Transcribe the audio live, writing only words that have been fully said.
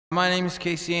My name is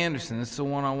Kasey Anderson. This is a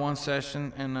one-on-one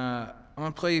session, and I'm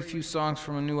going to play a few songs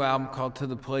from a new album called To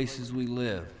the Places We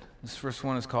Lived. This first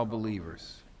one is called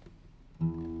Believers.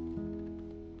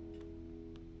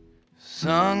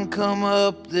 Sun come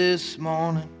up this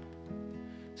morning,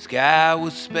 sky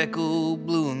was speckled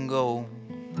blue and gold.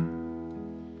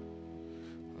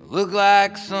 Looked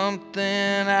like something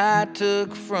I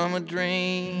took from a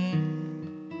dream.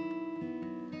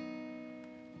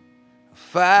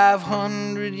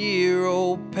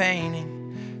 500-year-old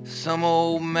painting, some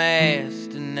old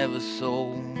mask that never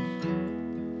sold.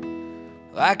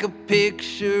 Like a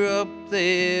picture up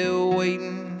there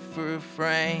waiting for a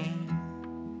frame.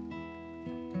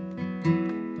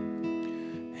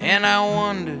 And I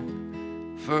wondered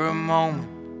for a moment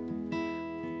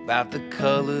about the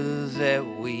colors that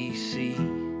we see,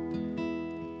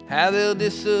 how they'll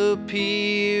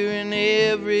disappear and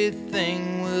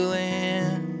everything will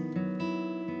end.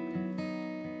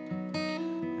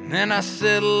 And then I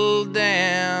settled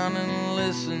down and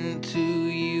listened to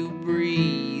you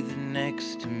breathe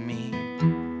next to me.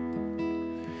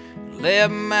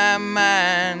 Let my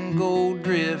mind go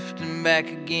drifting back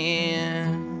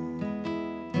again.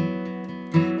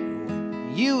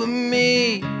 You and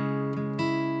me,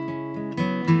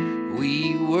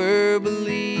 we were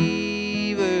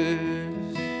believers,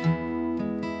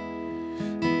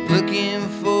 looking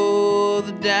for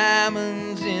the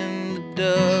diamonds in the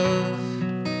dust.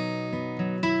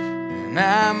 And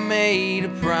I made a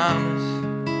promise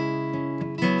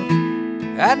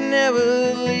I'd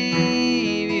never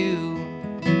leave you.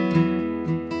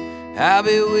 I'll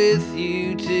be with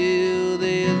you till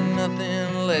there's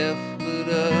nothing left but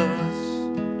us.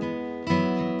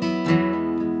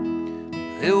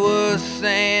 It was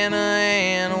Santa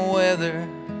and weather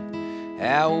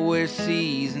out where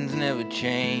seasons never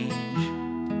change.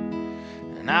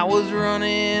 And I was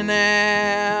running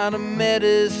out of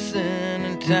medicine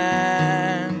and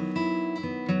time.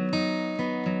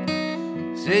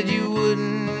 Said you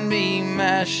wouldn't be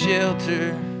my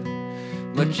shelter,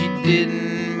 but you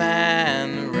didn't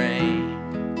mind the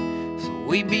rain. So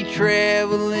we'd be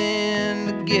traveling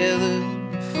together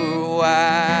for a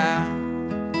while.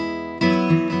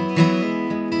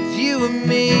 'Cause you and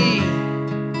me,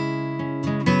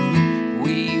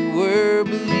 we were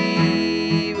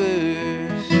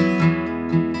believers,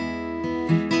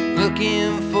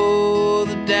 looking for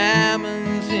the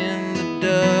diamonds in the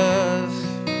dust.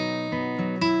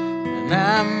 And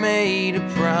I made a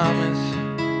promise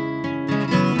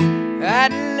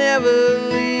I'd never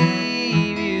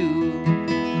leave you.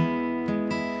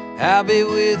 I'll be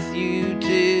with you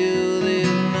till there's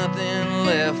nothing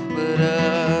left but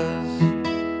us.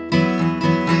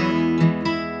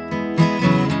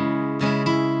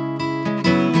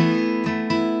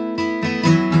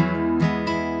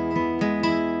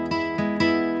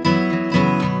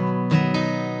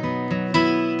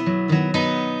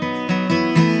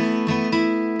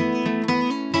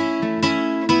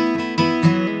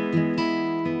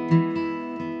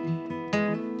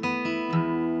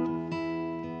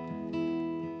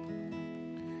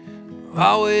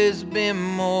 Always been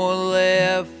more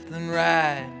left than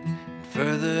right,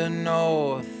 further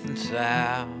north than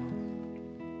south.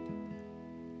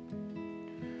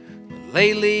 But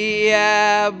lately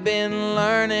I've been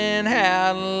learning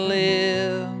how to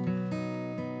live.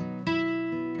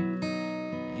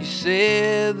 You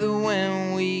said that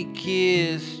when we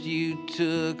kissed, you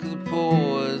took the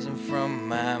poison from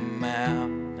my mouth.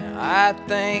 Now I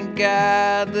thank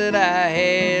God that I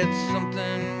had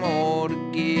something more to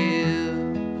give.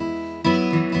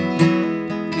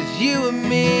 You and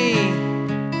me,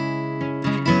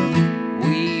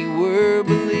 we were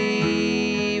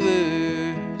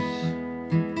believers,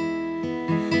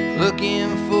 looking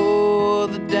for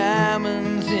the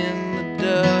diamonds in the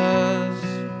dust.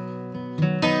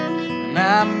 And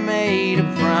I made a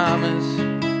promise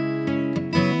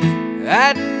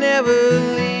I'd never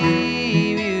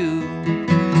leave you.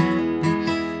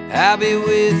 I'll be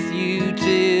with you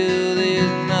till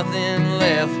there's nothing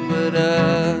left but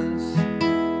us.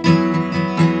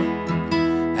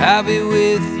 I'll be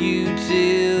with you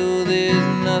till there's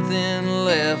nothing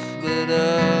left but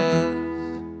us.